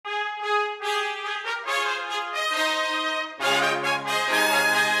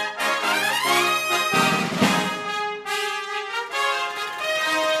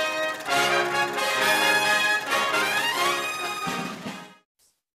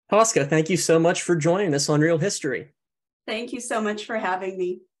Tosca, thank you so much for joining us on Real History. Thank you so much for having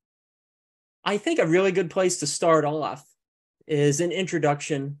me. I think a really good place to start off is an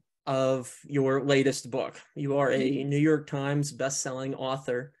introduction of your latest book. You are a New York Times bestselling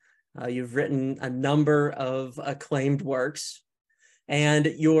author. You've written a number of acclaimed works, and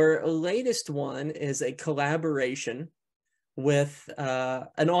your latest one is a collaboration with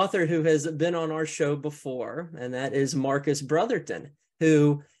an author who has been on our show before, and that is Marcus Brotherton,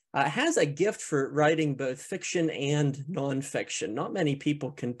 who has a gift for writing both fiction and nonfiction. Not many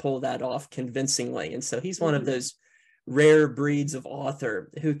people can pull that off convincingly, and so he's one of those rare breeds of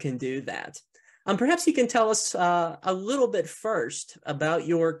author who can do that. Perhaps you can tell us a little bit first about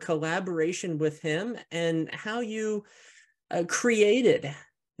your collaboration with him and how you created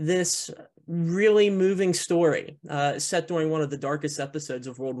this really moving story set during one of the darkest episodes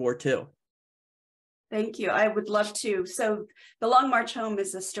of World War II. Thank you. I would love to. So The Long March Home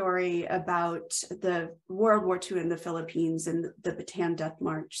is a story about the World War II in the Philippines and the Bataan Death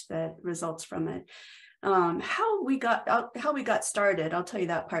March that results from it. How we got started, I'll tell you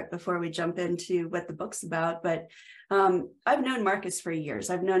that part before we jump into what the book's about. But I've known Marcus for years.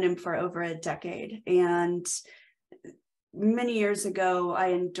 I've known him for over a decade. And many years ago,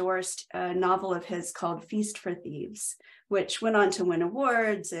 I endorsed a novel of his called Feast for Thieves, which went on to win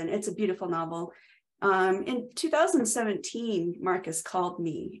awards, and it's a beautiful novel. In 2017, Marcus called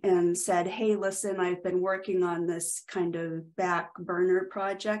me and said, "Hey, listen, I've been working on this kind of back burner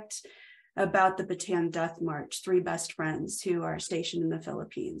project about the Bataan Death March, three best friends who are stationed in the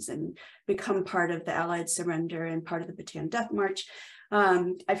Philippines and become part of the Allied surrender and part of the Bataan Death March.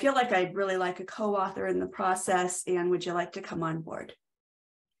 I feel like I'd really like a co-author in the process, and would you like to come on board?"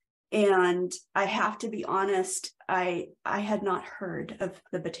 And I have to be honest, I had not heard of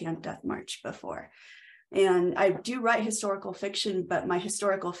the Bataan Death March before. And I do write historical fiction, but my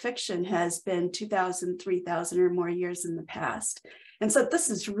historical fiction has been 2,000, 3,000 or more years in the past. And so this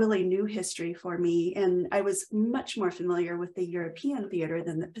is really new history for me. And I was much more familiar with the European theater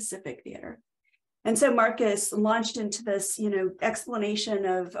than the Pacific theater. And so Marcus launched into this, explanation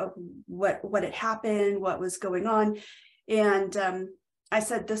of what had happened, what was going on. And I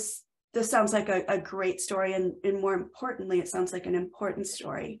said, this sounds like a great story. And more importantly, it sounds like an important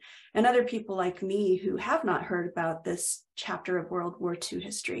story. And other people like me who have not heard about this chapter of World War II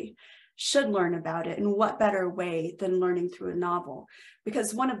history should learn about it. And what better way than learning through a novel?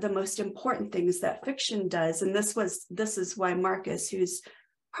 Because one of the most important things that fiction does, and this is why Marcus, who's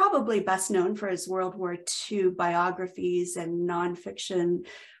probably best known for his World War II biographies and nonfiction,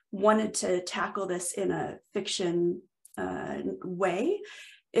 wanted to tackle this in a fiction way,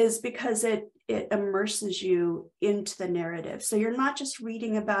 is because it immerses you into the narrative. So you're not just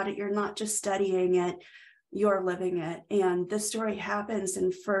reading about it, you're not just studying it, you're living it. And this story happens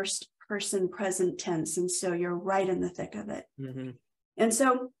in first person present tense, and so you're right in the thick of it. And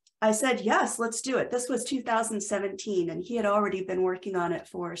so I said, yes, let's do it. This was 2017, and he had already been working on it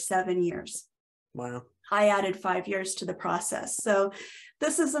for 7 years. Wow. I added 5 years to the process. So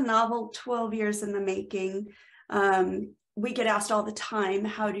this is a novel 12 years in the making. We get asked all the time,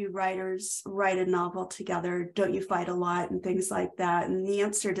 how do writers write a novel together? Don't you fight a lot and things like that? And the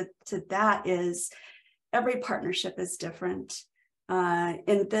answer to that is every partnership is different.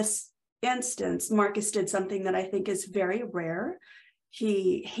 In this instance, Marcus did something that I think is very rare.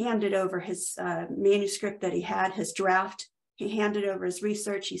 He handed over his manuscript that he had, his draft. He handed over his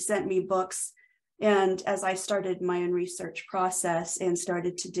research. He sent me books. And as I started my own research process and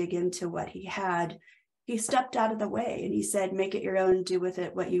started to dig into what he had, he stepped out of the way and he said, make it your own, do with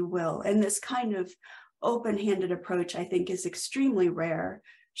it what you will. And this kind of open-handed approach, I think, is extremely rare,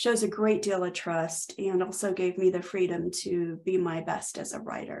 shows a great deal of trust, and also gave me the freedom to be my best as a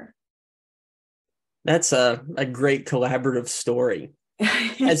writer. That's a great collaborative story.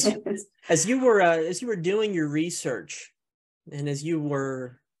 As you were doing your research, and as you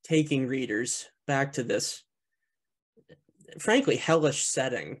were taking readers back to this, frankly, hellish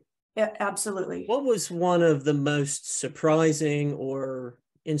setting. Yeah, absolutely. What was one of the most surprising or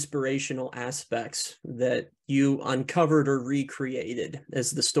inspirational aspects that you uncovered or recreated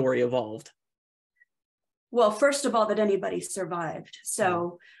as the story evolved? Well, first of all, that anybody survived.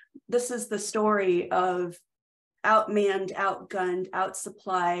 So this is the story of outmanned, outgunned,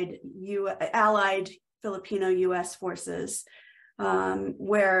 outsupplied Allied Filipino-US forces,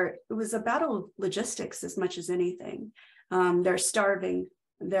 where it was a battle of logistics as much as anything. They're starving.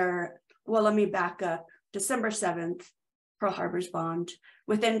 Let me back up. December 7th, Pearl Harbor's bombed.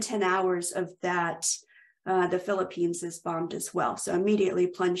 Within 10 hours of that, the Philippines is bombed as well. So immediately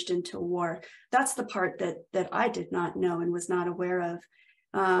plunged into war. That's the part that I did not know and was not aware of.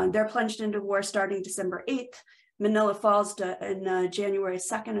 They're plunged into war starting December 8th. Manila falls in January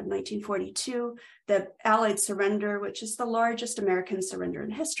 2nd of 1942. The Allied surrender, which is the largest American surrender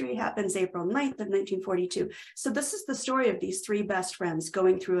in history, happens April 9th of 1942. So this is the story of these three best friends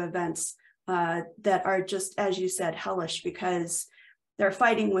going through events that are just, as you said, hellish, because they're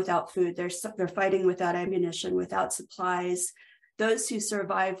fighting without food. They're fighting without ammunition, without supplies. Those who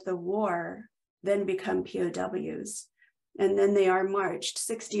survive the war then become POWs. And then they are marched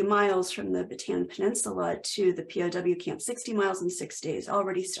 60 miles from the Bataan Peninsula to the POW camp, 60 miles in 6 days,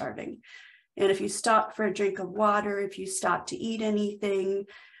 already starving. And if you stop for a drink of water, if you stop to eat anything,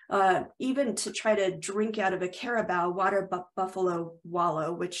 even to try to drink out of a carabao, water buffalo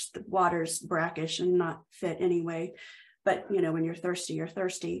wallow, which the water's brackish and not fit anyway. But, you know, when you're thirsty, you're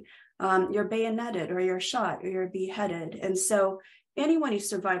thirsty. You're bayoneted or you're shot or you're beheaded. And so anyone who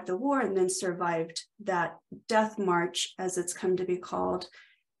survived the war and then survived that death march, as it's come to be called,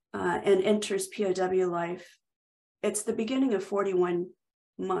 and enters POW life, it's the beginning of 41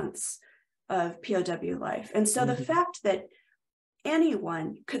 months of POW life. And so the fact that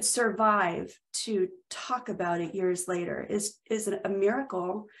anyone could survive to talk about it years later is a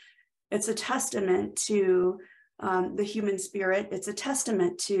miracle. It's a testament to the human spirit. It's a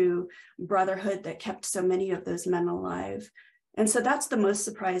testament to brotherhood that kept so many of those men alive. And so that's the most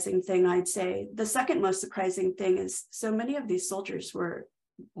surprising thing, I'd say. The second most surprising thing is so many of these soldiers were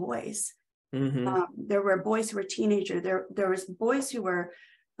boys. There were boys who were teenagers. There was boys who were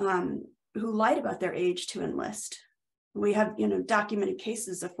who lied about their age to enlist. We have, you know, documented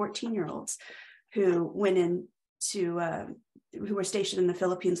cases of 14-year-olds who went in to who were stationed in the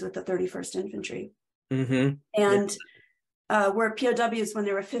Philippines with the 31st Infantry, and were POWs when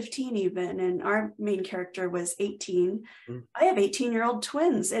they were 15 even, and our main character was 18. I have 18-year-old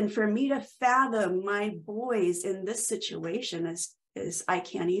twins, and for me to fathom my boys in this situation is I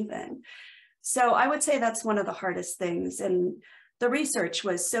can't even. So I would say that's one of the hardest things. And the research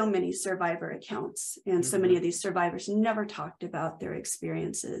was so many survivor accounts, and so many of these survivors never talked about their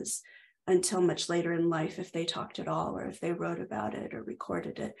experiences until much later in life, if they talked at all, or if they wrote about it or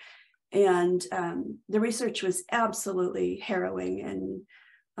recorded it. And the research was absolutely harrowing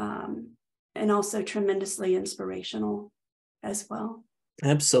and also tremendously inspirational as well.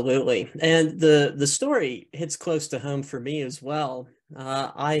 Absolutely. And the story hits close to home for me as well.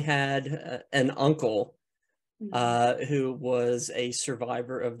 I had an uncle who was a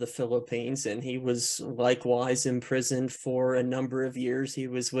survivor of the Philippines, and he was likewise imprisoned for a number of years. He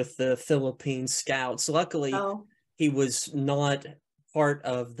was with the Philippine Scouts. Luckily, he was not part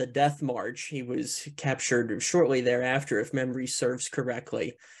of the death march. He was captured shortly thereafter, if memory serves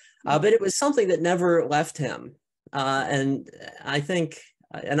correctly. But it was something that never left him. And I think,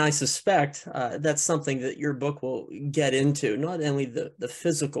 and I suspect that's something that your book will get into, not only the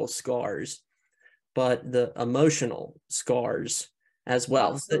physical scars, but the emotional scars as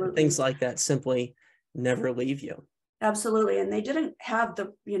well. Things like that simply never leave you. Absolutely. And they didn't have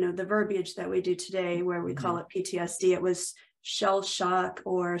the, you know, the verbiage that we do today where we call it PTSD. It was shell shock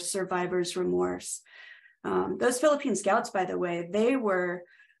or survivor's remorse. Those Philippine Scouts, by the way, they were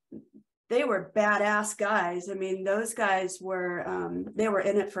badass guys. I mean, those guys were, they were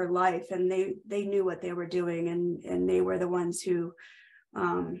in it for life, and they knew what they were doing, and they were the ones who,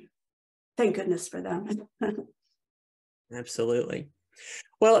 thank goodness for them. Absolutely.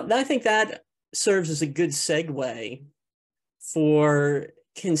 Well, I think that serves as a good segue for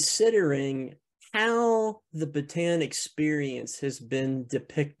considering how the Bataan experience has been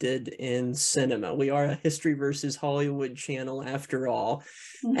depicted in cinema. We are a History versus Hollywood channel after all.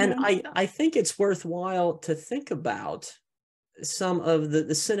 And I think it's worthwhile to think about some of the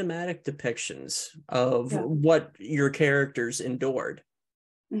cinematic depictions of what your characters endured.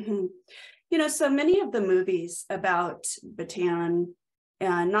 You know, so many of the movies about Bataan,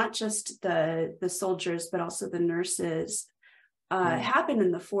 and not just the soldiers, but also the nurses, happened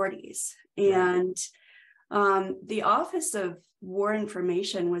in the 40s. And the Office of War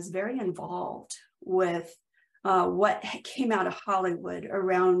Information was very involved with what came out of Hollywood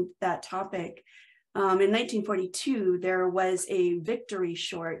around that topic. In 1942, there was a victory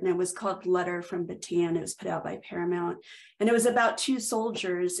short, and it was called Letter from Bataan. It was put out by Paramount. And it was about two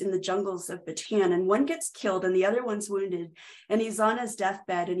soldiers in the jungles of Bataan, and one gets killed and the other one's wounded. And he's on his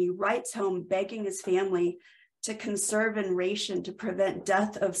deathbed, and he writes home begging his family to conserve and ration to prevent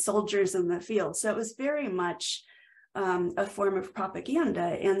death of soldiers in the field. So it was very much a form of propaganda.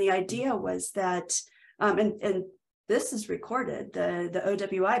 And the idea was that, and this is recorded, the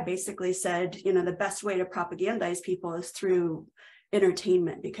OWI basically said, you know, the best way to propagandize people is through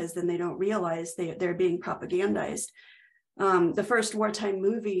entertainment, because then they don't realize they're being propagandized. The first wartime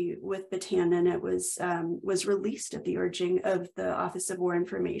movie with Bataan in it was released at the urging of the Office of War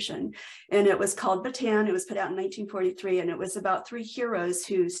Information, and it was called Bataan. It was put out in 1943, and it was about 3 heroes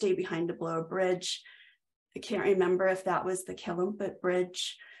who stay behind to blow a bridge. I can't remember if that was the Kellumput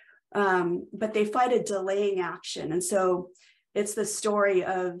Bridge, but they fight a delaying action. And so it's the story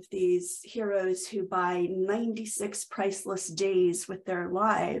of these heroes who buy 96 priceless days with their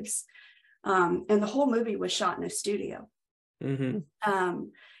lives. And the whole movie was shot in a studio. Mm-hmm.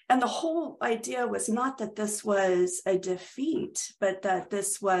 And the whole idea was not that this was a defeat, but that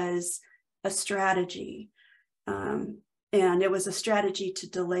this was a strategy. And it was a strategy to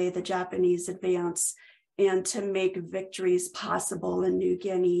delay the Japanese advance and to make victories possible in New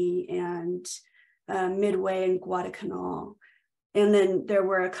Guinea and Midway and Guadalcanal. And then there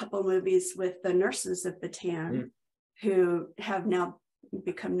were a couple movies with the nurses of Bataan, who have now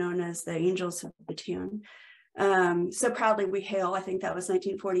become known as the Angels of Bataan. So Proudly We Hail, I think that was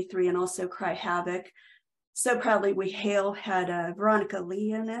 1943, and also Cry Havoc. So Proudly We Hail had Veronica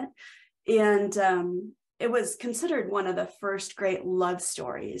Lee in it. And it was considered one of the first great love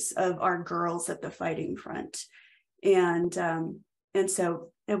stories of our girls at the fighting front. And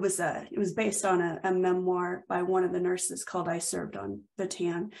so it was based on a memoir by one of the nurses called I Served on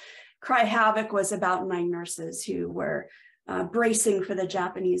Bataan. Cry Havoc was about 9 nurses who were bracing for the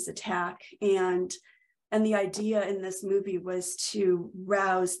Japanese attack. And the idea in this movie was to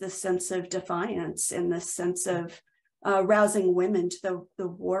rouse the sense of defiance and the sense of rousing women to the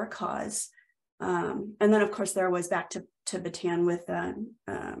war cause. And then, of course, there was Back to Bataan with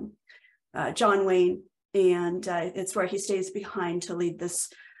John Wayne, and it's where he stays behind to lead this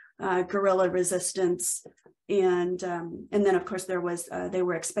guerrilla resistance. And then, of course, there was They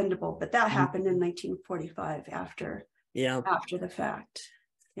Were Expendable, but that happened in 1945 after the fact.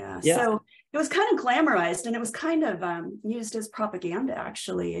 Yeah. So it was kind of glamorized, and it was kind of used as propaganda,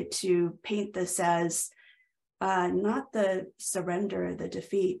 actually, to paint this as not the surrender, the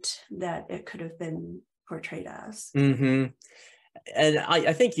defeat that it could have been portrayed as. Mm-hmm. And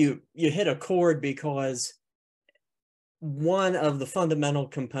I think you hit a chord, because one of the fundamental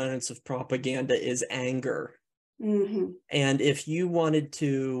components of propaganda is anger. Mm-hmm. And if you wanted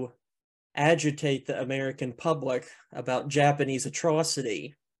to agitate the American public about Japanese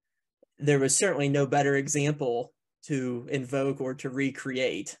atrocity, there was certainly no better example to invoke or to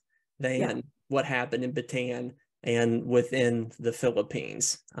recreate than what happened in Bataan and within the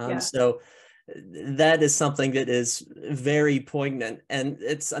Philippines. So that is something that is very poignant, and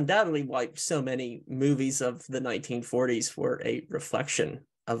it's undoubtedly why so many movies of the 1940s were a reflection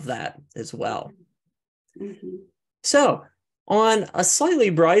of that as well. Mm-hmm. So on a slightly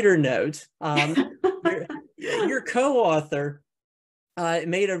brighter note, your co-author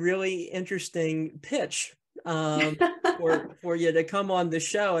made a really interesting pitch for you to come on the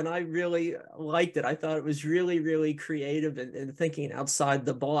show, and I really liked it. I thought it was really, really creative and thinking outside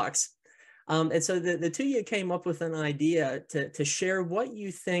the box. And so the two of you came up with an idea to share what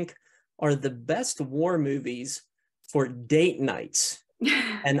you think are the best war movies for date nights.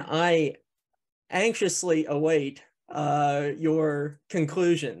 And I anxiously await your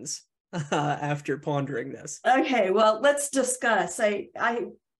conclusions after pondering this. Okay, well, let's discuss.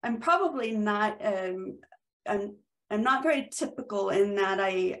 I'm probably not I'm not very typical in that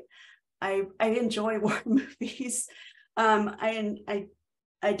I enjoy war movies.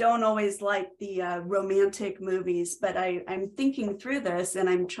 I don't always like the romantic movies, but I'm thinking through this, and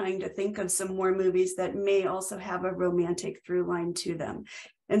I'm trying to think of some more movies that may also have a romantic through line to them.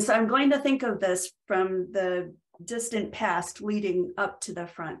 And so I'm going to think of this from the distant past leading up to the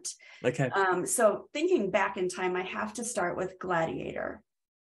front. Okay. So thinking back in time, I have to start with Gladiator.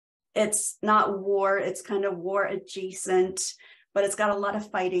 It's not war, it's kind of war adjacent, but it's got a lot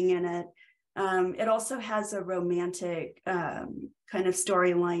of fighting in it. It also has a romantic kind of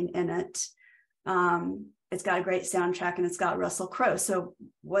storyline in it. It's got a great soundtrack, and it's got Russell Crowe. So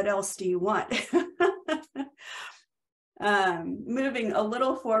what else do you want? Moving a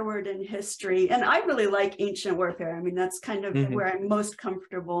little forward in history, and I really like ancient warfare. I mean, that's kind of where I'm most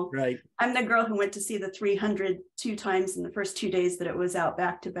comfortable. Right. I'm the girl who went to see the 300 2 times in the first 2 days that it was out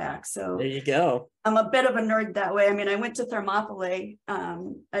back to back. So there you go. I'm a bit of a nerd that way. I mean, I went to Thermopylae.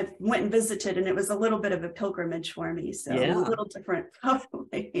 I went and visited, and it was a little bit of a pilgrimage for me. So a little different,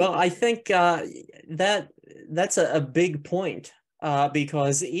 probably. Well, I think that's a big point,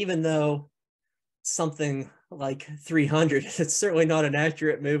 because even though something like 300, it's certainly not an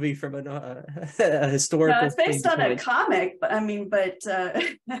accurate movie from a historical. No, it's based on a comic, but I mean, but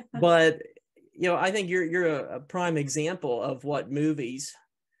but I think you're a prime example of what movies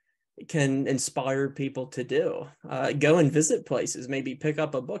can inspire people to do. Go and visit places, maybe pick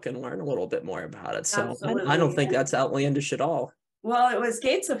up a book and learn a little bit more about it. So I don't think that's outlandish at all. Well, it was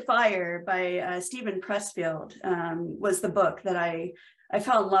Gates of Fire by Stephen Pressfield was the book that I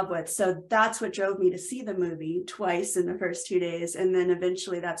fell in love with. So that's what drove me to see the movie twice in the first 2 days. And then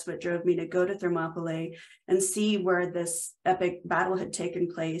eventually that's what drove me to go to Thermopylae and see where this epic battle had taken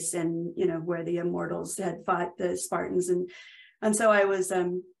place, and, you know, where the immortals had fought the Spartans. And so I was,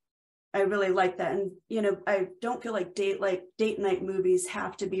 I really like that. And, you know, I don't feel like date night movies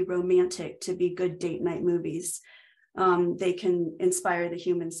have to be romantic to be good date night movies. They can inspire the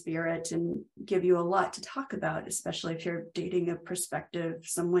human spirit and give you a lot to talk about, especially if you're dating a prospective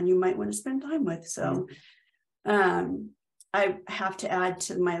someone you might want to spend time with. So I have to add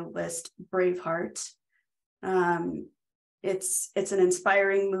to my list Braveheart. It's an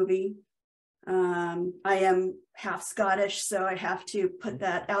inspiring movie. I am half Scottish, so I have to put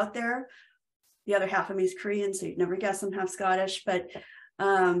that out there. The other half of me is Korean, so you'd never guess I'm half Scottish, but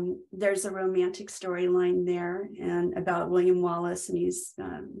there's a romantic storyline there, and about William Wallace, and he's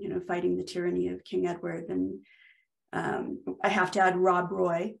you know, fighting the tyranny of King Edward. And I have to add Rob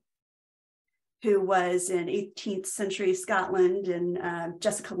Roy, who was in 18th century Scotland, and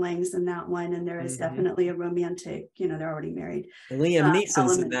Jessica Lange's in that one, and there is definitely a romantic, you know, they're already married. Liam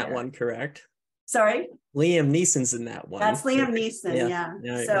Neeson's in that one, correct? Sorry? Liam Neeson's in that one. That's Liam Neeson, yeah.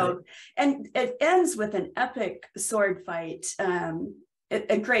 So, right. And it ends with an epic sword fight,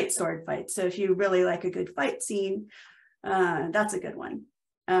 a great sword fight. So if you really like a good fight scene, that's a good one.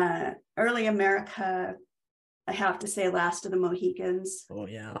 Early America, I have to say Last of the Mohicans. Oh,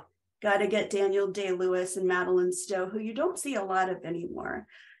 yeah. Got to get Daniel Day-Lewis and Madeline Stowe, who you don't see a lot of anymore.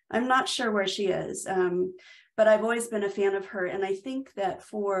 I'm not sure where she is, but I've always been a fan of her. And I think that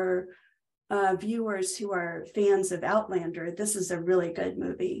for viewers who are fans of Outlander, this is a really good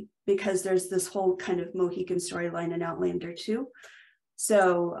movie, because there's this whole kind of Mohican storyline in Outlander too.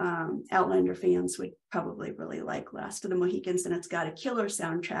 So Outlander fans would probably really like Last of the Mohicans, and it's got a killer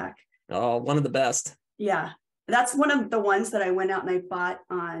soundtrack. Oh, one of the best. Yeah, that's one of the ones that I went out and I bought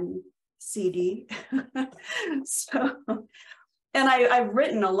on CD. So, and I've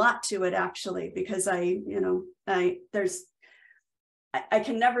written a lot to it, actually, because I can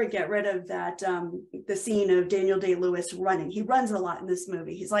never get rid of that, the scene of Daniel Day-Lewis running. He runs a lot in this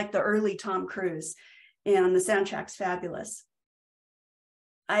movie. He's like the early Tom Cruise, and the soundtrack's fabulous.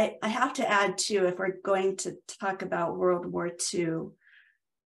 I have to add too, if we're going to talk about World War II,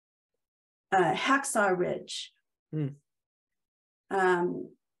 Hacksaw Ridge.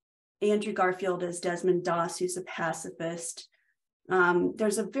 Andrew Garfield as Desmond Doss, who's a pacifist.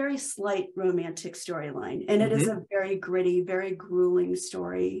 There's a very slight romantic storyline, and it is a very gritty, very grueling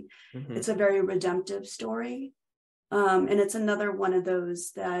story. It's a very redemptive story. And it's another one of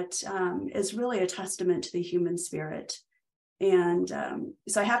those that is really a testament to the human spirit. And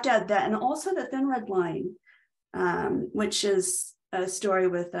so I have to add that. And also The Thin Red Line, which is a story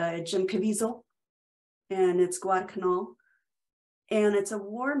with Jim Caviezel, and it's Guadalcanal. And it's a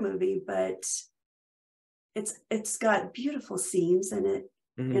war movie, but it's got beautiful scenes in it,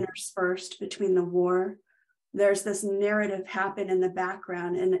 interspersed between the war. There's this narrative happen in the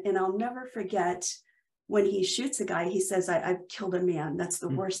background, and I'll never forget when he shoots a guy. He says, I've killed a man. That's the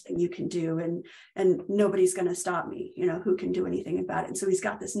worst thing you can do, and nobody's going to stop me. You know, who can do anything about it? And so he's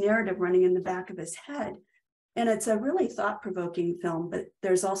got this narrative running in the back of his head, and it's a really thought-provoking film. But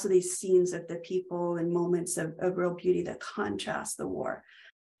there's also these scenes of the people and moments of real beauty that contrast the war.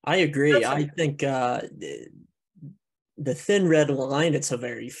 I agree. I think The Thin Red Line, it's a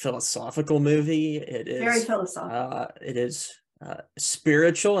very philosophical movie. It is very philosophical. It is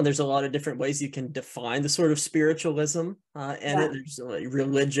spiritual, and there's a lot of different ways you can define the sort of spiritualism in it. There's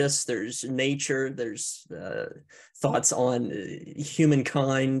religious, there's nature, there's thoughts on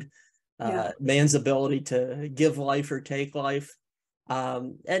humankind, man's ability to give life or take life.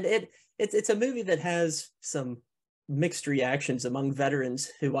 And it's a movie that has some mixed reactions among veterans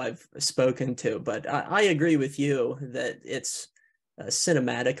who I've spoken to, but I agree with you that its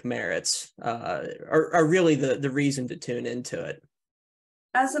cinematic merits are really the reason to tune into it.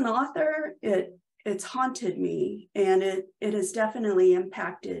 As an author, it's haunted me, and it has definitely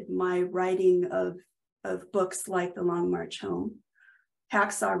impacted my writing of books like The Long March Home.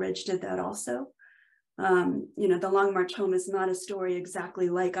 Hacksaw Ridge did that also. You know, The Long March Home is not a story exactly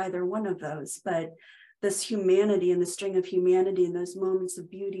like either one of those, but this humanity and the string of humanity and those moments of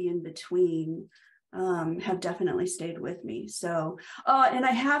beauty in between have definitely stayed with me. So, and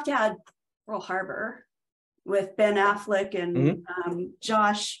I have to add Pearl Harbor with Ben Affleck and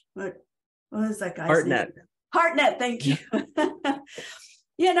Josh, what was that guy's name? Hartnett, thank you.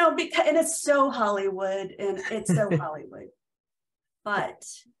 You know, because, and it's so Hollywood, and it's so Hollywood, but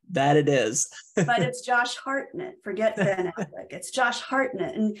that it is. But it's Josh Hartnett. Forget Ben Affleck. It's Josh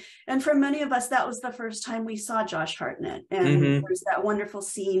Hartnett, and for many of us, that was the first time we saw Josh Hartnett. And there's that wonderful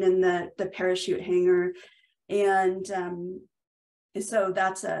scene in the parachute hangar, and so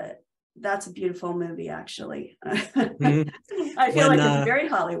that's a beautiful movie, actually. I feel like it's very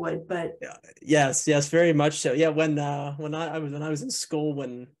Hollywood, but yes, very much so. Yeah, when I was in school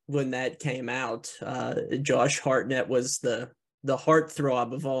when that came out, Josh Hartnett was the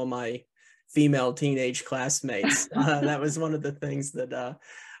heartthrob of all my female teenage classmates. That was one of the things that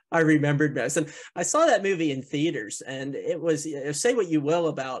I remembered most. And I saw that movie in theaters, and it was, say what you will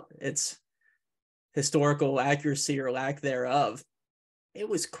about its historical accuracy or lack thereof, it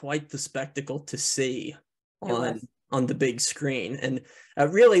was quite the spectacle to see on the big screen. And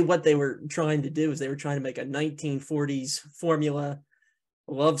really what they were trying to do is they were trying to make a 1940s formula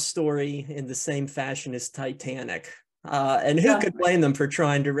love story in the same fashion as Titanic. And who could blame them for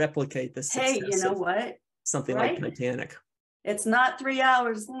trying to replicate the success? Hey, you know what? Something like Titanic. It's not 3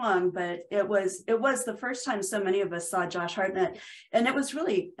 hours long, but it was the first time so many of us saw Josh Hartnett, and it was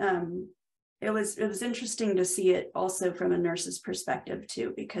really it was interesting to see it also from a nurse's perspective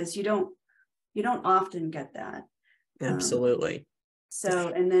too, because you don't often get that. Absolutely. So,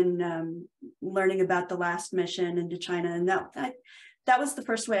 and then learning about the last mission into China, and that was the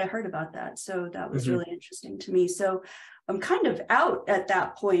first way I heard about that. So that was really interesting to me. So I'm kind of out at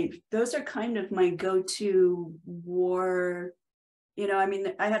that point. Those are kind of my go-to war, you know, I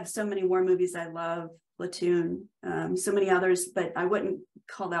mean, I have so many war movies I love, Platoon, so many others, but I wouldn't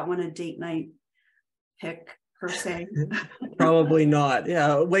call that one a date night pick per se. Probably not.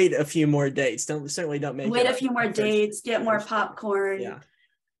 Yeah, wait a few more dates. Certainly don't make wait a few more dates, get more popcorn.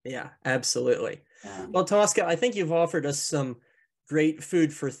 Yeah, absolutely. Well, Tosca, I think you've offered us some great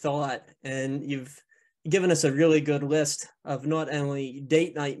food for thought, and you've given us a really good list of not only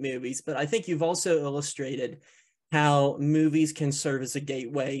date night movies, but I think you've also illustrated how movies can serve as a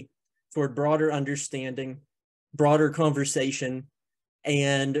gateway for broader understanding, broader conversation,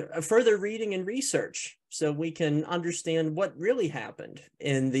 and further reading and research, so we can understand what really happened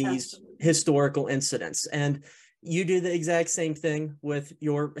in these historical incidents. And you do the exact same thing with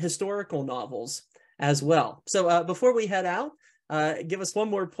your historical novels as well. So before we head out, give us one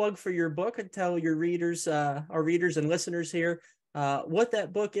more plug for your book and tell your readers, our readers and listeners here, what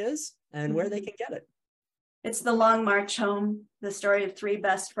that book is and where they can get it. It's The Long March Home, the story of three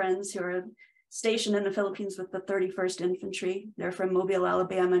best friends who are stationed in the Philippines with the 31st Infantry. They're from Mobile,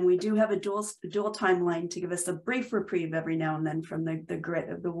 Alabama, and we do have a dual timeline to give us a brief reprieve every now and then from the grit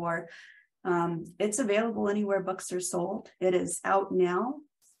of the war. It's available anywhere books are sold. It is out now,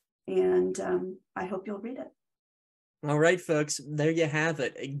 and I hope you'll read it. All right, folks, there you have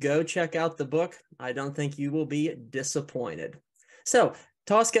it. Go check out the book. I don't think you will be disappointed. So,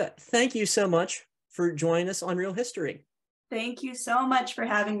 Tosca, thank you so much for joining us on Real History. Thank you so much for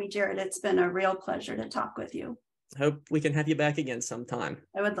having me, Jared. It's been a real pleasure to talk with you. Hope we can have you back again sometime.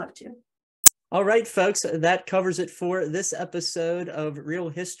 I would love to. All right, folks, that covers it for this episode of Real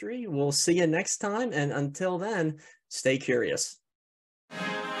History. We'll see you next time, and until then, stay curious.